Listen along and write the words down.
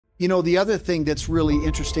You know, the other thing that's really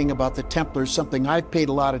interesting about the Templars, something I've paid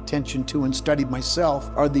a lot of attention to and studied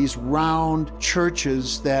myself, are these round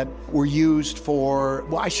churches that were used for,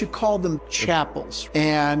 well, I should call them chapels.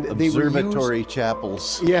 And Observatory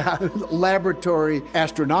chapels. Yeah, laboratory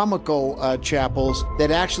astronomical chapels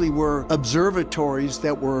that actually were observatories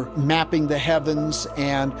that were mapping the heavens.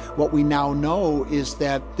 And what we now know is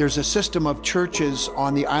that there's a system of churches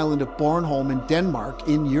on the island of Bornholm in Denmark,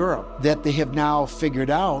 in Europe, that they have now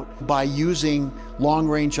figured out by using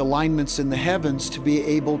long-range alignments in the heavens to be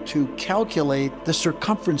able to calculate the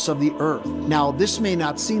circumference of the Earth. Now, this may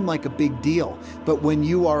not seem like a big deal, but when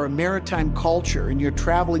you are a maritime culture and you're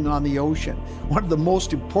traveling on the ocean, one of the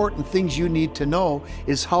most important things you need to know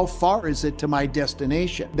is how far is it to my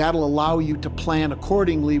destination. That'll allow you to plan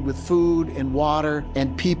accordingly with food and water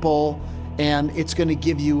and people, and it's going to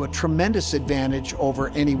give you a tremendous advantage over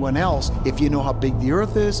anyone else if you know how big the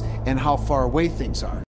Earth is and how far away things are.